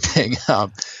well as anything.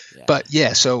 But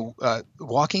yeah, so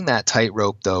walking that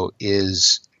tightrope though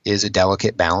is a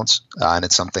delicate balance, and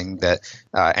it's something that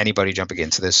anybody jumping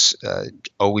into this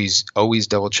always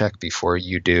double check before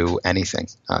you do anything,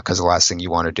 because the last thing you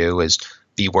want to do is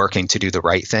be working to do the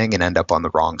right thing and end up on the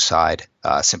wrong side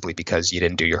simply because you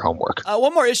didn't do your homework.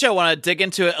 One more issue I want to dig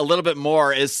into a little bit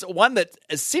more is one that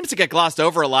seems to get glossed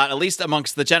over a lot, at least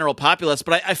amongst the general populace.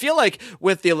 But I feel like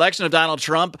with the election of Donald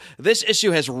Trump, this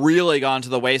issue has really gone to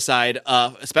the wayside,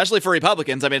 especially for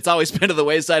Republicans. I mean, it's always been to the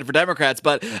wayside for Democrats,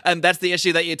 and that's the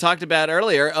issue that you talked about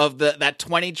earlier of that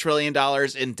 $20 trillion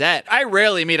in debt. I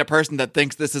rarely meet a person that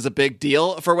thinks this is a big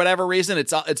deal for whatever reason.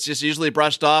 It's just usually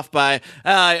brushed off by,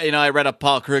 I read a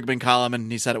Paul Krugman column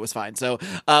and he said it was fine. So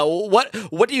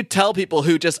what do you tell people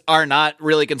who just are not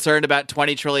really concerned about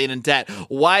 $20 trillion in debt?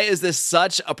 Why is this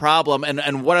such a problem,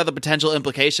 and what are the potential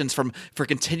implications for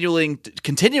continuing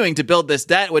to build this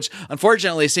debt, which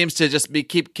unfortunately seems to just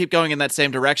keep going in that same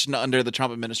direction under the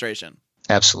Trump administration?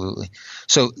 Absolutely.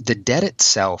 So the debt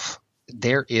itself,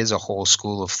 there is a whole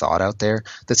school of thought out there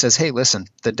that says, hey, listen,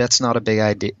 the debt's not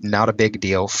a big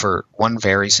deal for one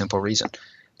very simple reason.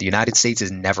 The United States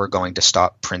is never going to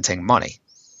stop printing money.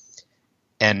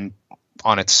 And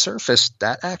on its surface,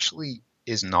 that actually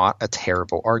is not a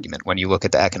terrible argument when you look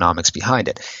at the economics behind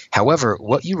it. However,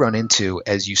 what you run into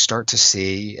as you start to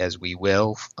see, as we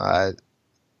will,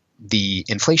 the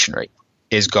inflation rate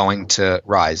is going to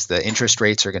rise. The interest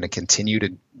rates are going to continue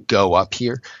to go up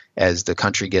here as the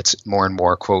country gets more and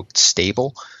more, quote,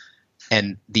 stable.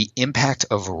 And the impact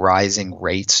of rising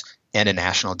rates and a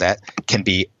national debt can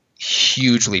be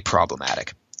hugely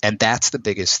problematic. And that's the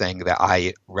biggest thing that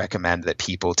I recommend that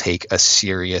people take a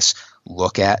serious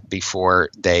look at before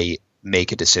they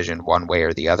make a decision one way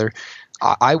or the other.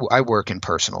 I work in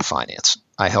personal finance.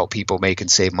 I help people make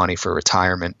and save money for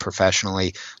retirement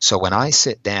professionally. So when I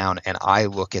sit down and I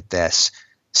look at this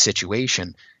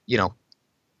situation,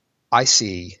 I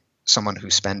see someone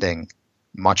who's spending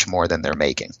much more than they're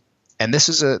making. And this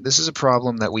is a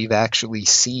problem that we've actually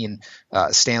seen.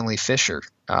 Stanley Fischer,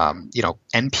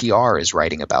 NPR is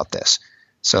writing about this.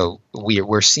 So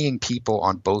we're seeing people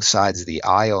on both sides of the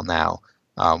aisle now,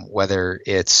 whether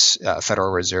it's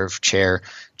Federal Reserve Chair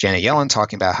Janet Yellen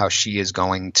talking about how she is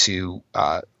going to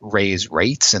raise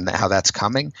rates and how that's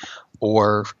coming,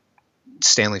 or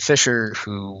Stanley Fischer,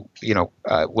 who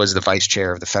was the vice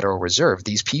chair of the Federal Reserve.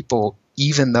 These people,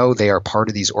 even though they are part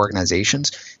of these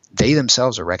organizations, they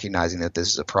themselves are recognizing that this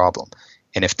is a problem.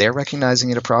 And if they're recognizing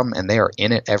it a problem and they are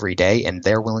in it every day and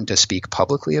they're willing to speak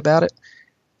publicly about it,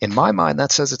 in my mind,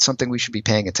 that says it's something we should be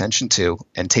paying attention to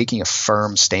and taking a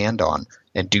firm stand on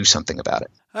and do something about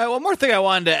it. All right, one more thing I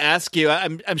wanted to ask you.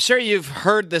 I'm sure you've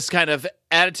heard this kind of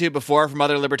attitude before from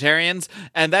other libertarians,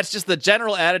 and that's just the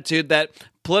general attitude that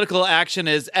political action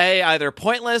is A, either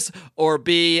pointless, or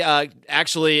B,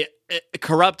 actually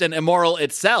corrupt and immoral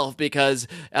itself, because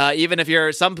even if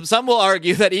you're some will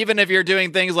argue that even if you're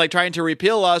doing things like trying to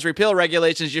repeal laws, repeal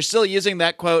regulations, you're still using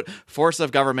that quote force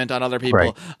of government on other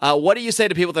people. Right. What do you say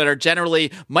to people that are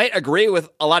generally might agree with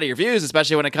a lot of your views,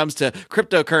 especially when it comes to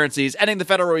cryptocurrencies, ending the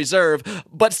Federal Reserve,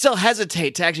 but still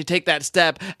hesitate to actually take that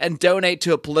step and donate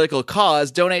to a political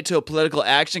cause, donate to a political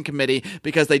action committee,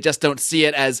 because they just don't see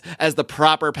it as the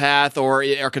proper path or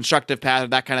constructive path or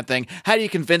that kind of thing? How do you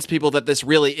convince people that this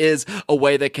really is a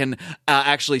way that can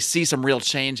actually see some real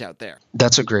change out there?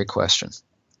 That's a great question.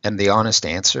 And the honest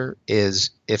answer is,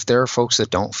 if there are folks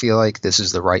that don't feel like this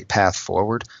is the right path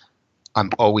forward, I'm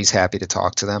always happy to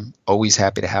talk to them, always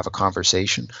happy to have a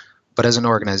conversation. But as an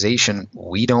organization,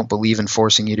 we don't believe in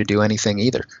forcing you to do anything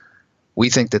either. We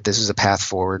think that this is a path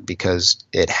forward because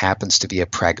it happens to be a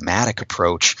pragmatic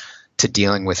approach to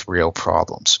dealing with real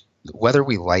problems. Whether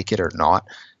we like it or not,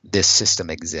 this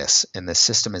system exists, and the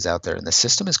system is out there, and the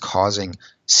system is causing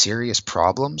serious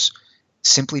problems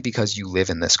simply because you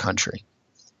live in this country.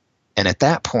 And at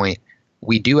that point,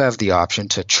 we do have the option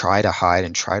to try to hide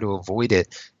and try to avoid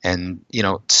it and,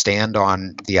 stand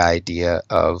on the idea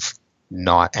of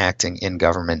not acting in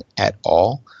government at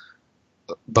all.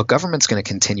 But government's going to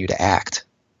continue to act,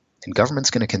 and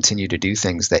government's going to continue to do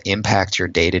things that impact your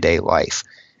day-to-day life.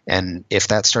 And if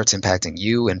that starts impacting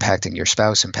you, impacting your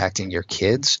spouse, impacting your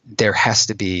kids, there has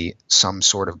to be some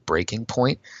sort of breaking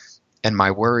point. And my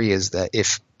worry is that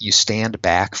if you stand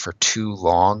back for too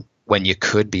long when you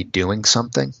could be doing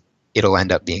something, it'll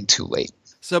end up being too late.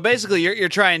 So basically, you're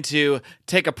trying to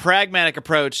take a pragmatic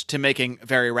approach to making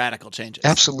very radical changes.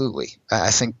 Absolutely.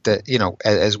 I think that,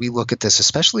 as we look at this,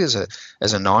 especially as a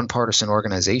nonpartisan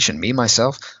organization, me,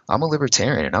 myself, I'm a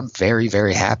libertarian, and I'm very,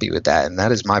 very happy with that. And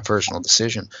that is my personal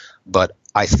decision. But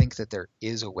I think that there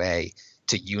is a way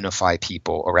to unify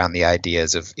people around the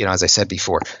ideas of, as I said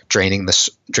before, draining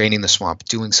the swamp,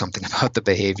 doing something about the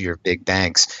behavior of big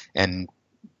banks, and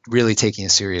really taking a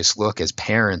serious look as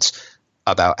parents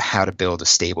about how to build a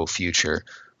stable future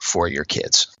for your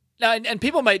kids. Now, and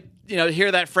people might,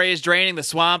 hear that phrase, draining the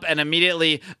swamp, and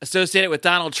immediately associate it with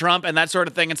Donald Trump and that sort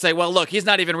of thing and say, well, look, he's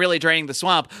not even really draining the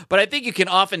swamp. But I think you can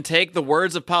often take the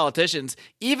words of politicians,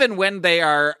 even when they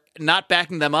are not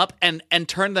backing them up, and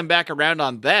turn them back around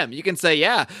on them. You can say,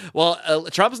 yeah, well,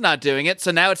 Trump's not doing it,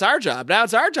 so now it's our job. Now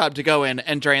it's our job to go in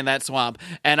and drain that swamp.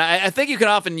 And I think you can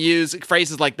often use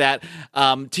phrases like that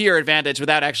to your advantage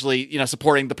without actually,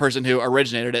 supporting the person who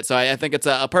originated it. So I think it's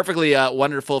a perfectly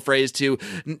wonderful phrase to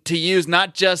use,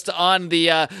 not just on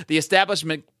the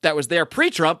establishment that was there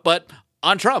pre-Trump, but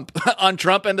on Trump, on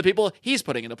Trump and the people he's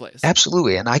putting into place.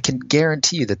 Absolutely. And I can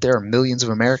guarantee you that there are millions of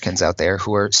Americans out there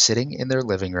who are sitting in their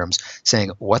living rooms saying,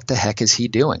 what the heck is he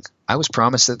doing? I was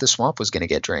promised that the swamp was going to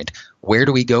get drained. Where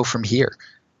do we go from here?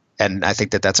 And I think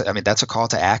that's a call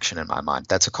to action in my mind.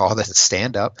 That's a call to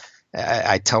stand up.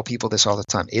 I tell people this all the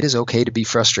time. It is okay to be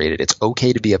frustrated. It's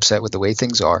okay to be upset with the way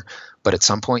things are. But at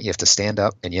some point, you have to stand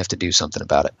up and you have to do something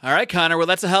about it. All right, Connor. Well,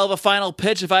 that's a hell of a final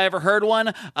pitch if I ever heard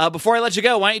one. Before I let you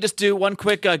go, why don't you just do one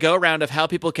quick go-around of how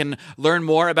people can learn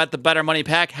more about the Better Money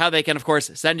PAC, how they can, of course,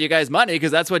 send you guys money,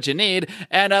 because that's what you need,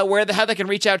 and how they can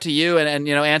reach out to you and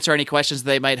answer any questions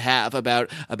they might have about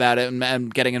it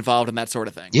and getting involved in that sort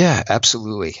of thing. Yeah,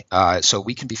 absolutely. So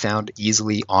we can be found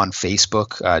easily on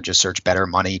Facebook. Just search Better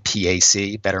Money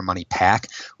PAC, Better Money PAC.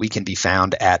 We can be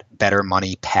found at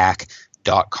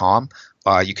bettermoneypac.com.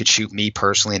 You could shoot me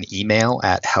personally an email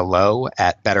at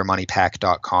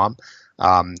hello@bettermoneypac.com.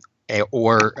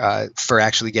 or for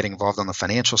actually getting involved on the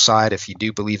financial side, if you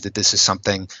do believe that this is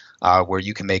something where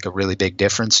you can make a really big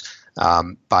difference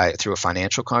through a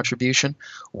financial contribution,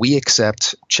 we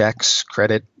accept checks,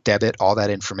 credit, debit. All that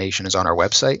information is on our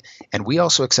website, and we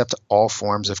also accept all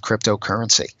forms of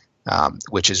cryptocurrency,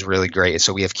 which is really great.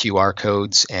 So we have QR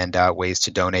codes and ways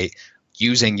to donate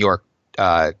using your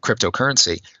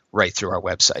cryptocurrency right through our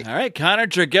website. All right, Connor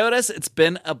Dragotis, it's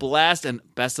been a blast, and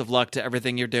best of luck to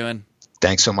everything you're doing.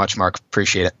 Thanks so much, Mark.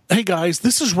 Appreciate it. Hey guys,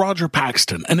 this is Roger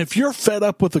Paxton, and if you're fed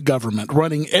up with the government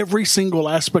running every single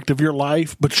aspect of your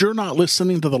life, but you're not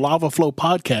listening to the Lava Flow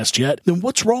podcast yet, then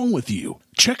what's wrong with you?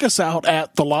 Check us out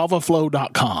at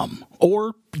thelavaflow.com,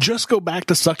 or just go back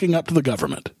to sucking up to the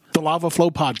government. The Lava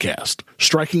Flow podcast,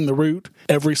 striking the root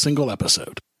every single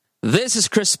episode. This is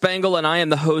Chris Spangle, and I am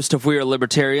the host of We Are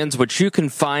Libertarians, which you can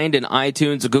find in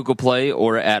iTunes, Google Play,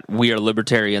 or at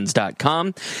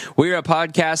wearelibertarians.com. We are a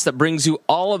podcast that brings you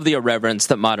all of the irreverence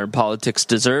that modern politics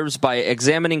deserves by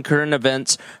examining current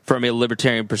events from a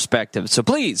libertarian perspective. So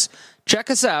please, check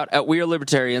us out at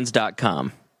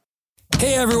wearelibertarians.com.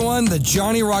 Hey everyone, the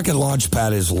Johnny Rocket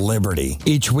Launchpad is Liberty.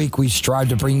 Each week we strive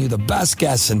to bring you the best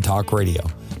guests in talk radio.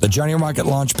 The Johnny Rocket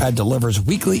Launchpad delivers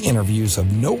weekly interviews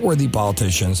of noteworthy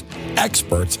politicians,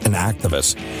 experts, and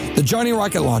activists. The Johnny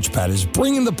Rocket Launchpad is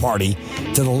bringing the party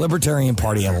to the Libertarian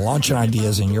Party and launching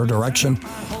ideas in your direction.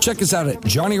 Check us out at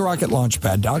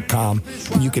johnnyrocketlaunchpad.com,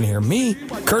 and you can hear me,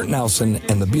 Kurt Nelson,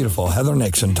 and the beautiful Heather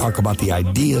Nixon talk about the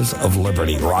ideas of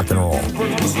liberty, rock and roll.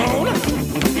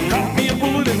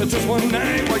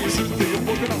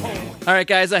 All right,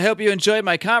 guys, I hope you enjoyed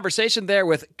my conversation there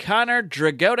with Connor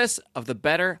Dragotis of the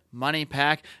Better Money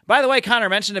PAC. By the way, Connor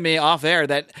mentioned to me off air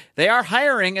that they are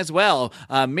hiring as well,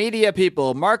 media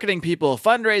people, marketing people,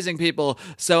 fundraising people.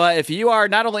 So if you are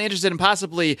not only interested in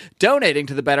possibly donating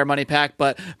to the Better Money PAC,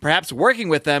 but perhaps working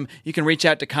with them, you can reach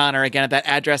out to Connor again at that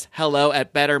address,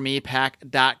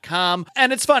 hello@bettermepac.com.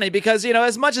 And it's funny because, you know,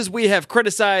 as much as we have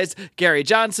criticized Gary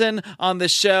Johnson on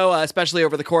this show, especially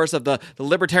over the course of the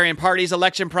Libertarian Party's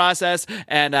election process,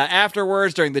 and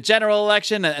afterwards during the general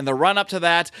election and the run-up to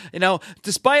that, you know,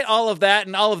 despite all of that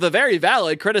and all of the very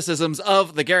valid criticisms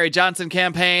of the Gary Johnson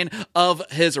campaign, of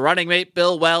his running mate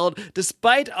Bill Weld,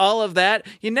 despite all of that,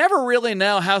 you never really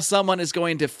know how someone is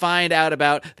going to find out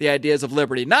about the ideas of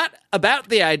liberty. Not about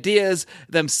the ideas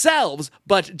themselves,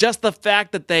 but just the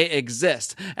fact that they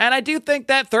exist. And I do think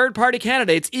that third-party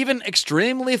candidates, even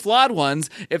extremely flawed ones,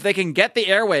 if they can get the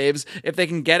airwaves, if they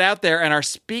can get out there and are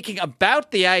speaking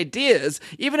about the ideas,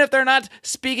 even if they're not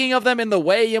speaking of them in the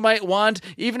way you might want,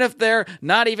 even if they're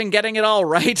not even getting it all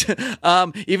right,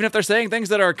 even if they're saying things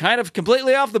that are kind of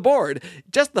completely off the board,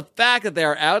 just the fact that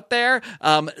they're out there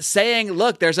saying,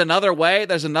 look, there's another way,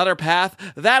 there's another path,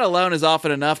 that alone is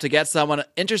often enough to get someone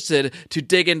interested to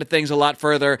dig into things a lot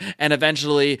further and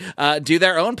eventually do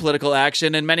their own political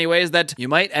action in many ways that you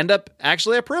might end up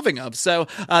actually approving of. So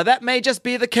that may just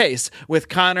be the case with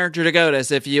Connor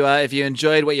Dragotis if you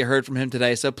enjoyed what you heard from him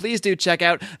today. So please do check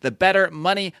out the Better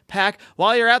Money PAC.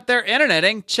 While you're out there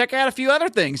interneting, check out a few other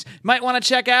things. You might want to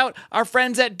check out our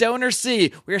friends at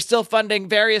DonorSee. We are still funding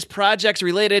various projects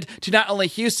related to not only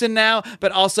Houston now,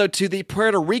 but also to the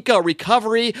Puerto Rico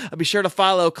recovery. Be sure to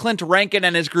follow Clint Rankin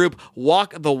and his group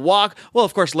Walk the Walk. We'll,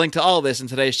 of course, link to all of this in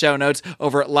today's show notes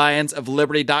over at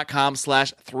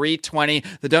lionsofliberty.com/320.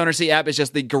 The DonorSee app is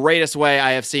just the greatest way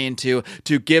I have seen to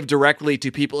give directly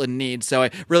to people in need. So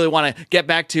I really want to get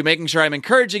back to making sure I'm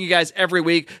encouraging you guys every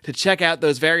week to check out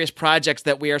those various projects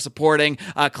that we are supporting.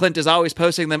 Clint is always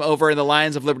posting them over in the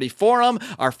Lions of Liberty forum,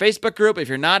 our Facebook group. If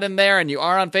you're not in there and you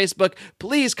are on Facebook,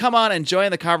 please come on and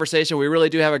join the conversation. We really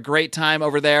do have a great time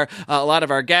over there. A lot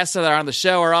of our guests that are on the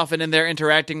show are often in there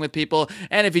interacting with people.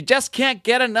 And if you just can't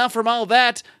get enough from all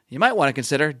that, you might want to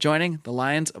consider joining the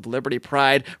Lions of Liberty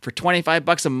Pride. For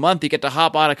 $25 a month, you get to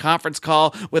hop on a conference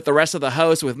call with the rest of the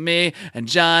hosts, with me and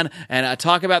John, and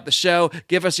talk about the show,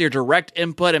 give us your direct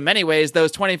input. In many ways,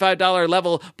 those $25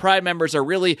 level Pride members are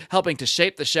really helping to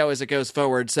shape the show as it goes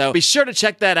forward. So be sure to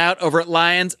check that out over at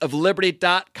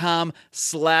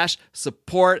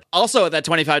lionsofliberty.com/support. Also at that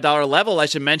 $25 level, I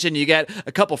should mention, you get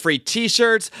a couple free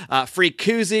t-shirts, free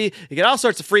koozie, you get all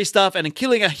sorts of free stuff, and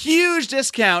including a huge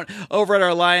discount over at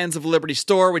our Lions of Liberty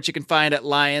store, which you can find at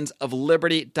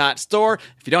lionsofliberty.store.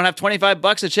 If you don't have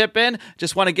 $25 to chip in,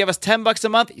 just want to give us $10 a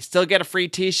month, you still get a free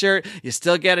t-shirt, you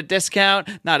still get a discount,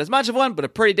 not as much of one, but a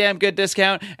pretty damn good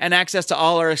discount, and access to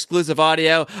all our exclusive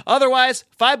audio. Otherwise,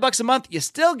 $5 a month, you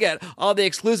still get all the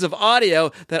exclusive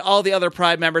audio that all the other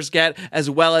Pride members get, as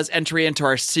well as entry into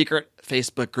our secret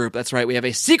Facebook group. That's right, we have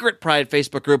a secret Pride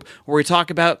Facebook group where we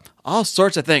talk about all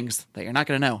sorts of things that you're not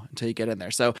going to know until you get in there.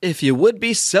 So if you would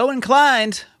be so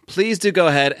inclined, please do go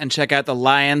ahead and check out the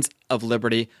Lions of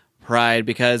Liberty Pride,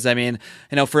 because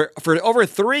for over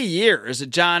 3 years,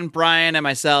 John, Brian, and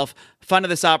myself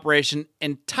funded this operation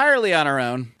entirely on our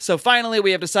own. So finally,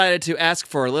 we have decided to ask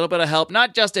for a little bit of help,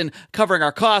 not just in covering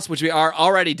our costs, which we are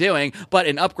already doing, but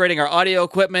in upgrading our audio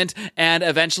equipment and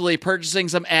eventually purchasing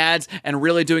some ads and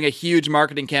really doing a huge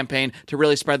marketing campaign to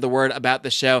really spread the word about the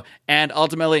show and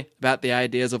ultimately about the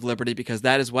ideas of liberty, because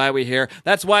that is why we're here.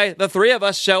 That's why the three of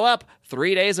us show up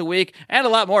 3 days a week, and a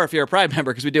lot more if you're a Pride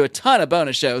member, because we do a ton of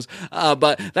bonus shows.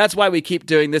 But that's why we keep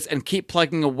doing this and keep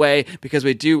plugging away, because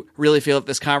we do really feel that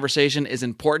this conversation is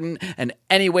important, and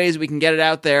any ways we can get it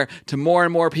out there to more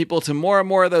and more people, to more and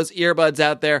more of those earbuds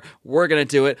out there, we're going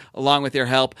to do it along with your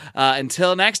help.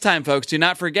 Until next time, folks, do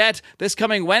not forget, this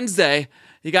coming Wednesday,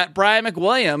 you got Brian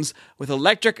McWilliams with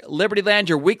Electric Liberty Land,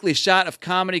 your weekly shot of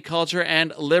comedy, culture,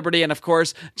 and liberty. And of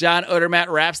course, John Odermatt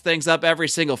wraps things up every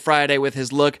single Friday with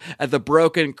his look at the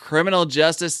broken criminal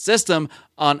justice system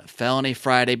on Felony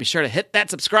Friday. Be sure to hit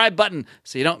that subscribe button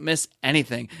so you don't miss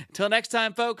anything. Until next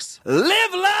time, folks,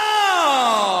 live long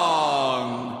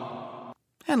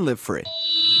and live free.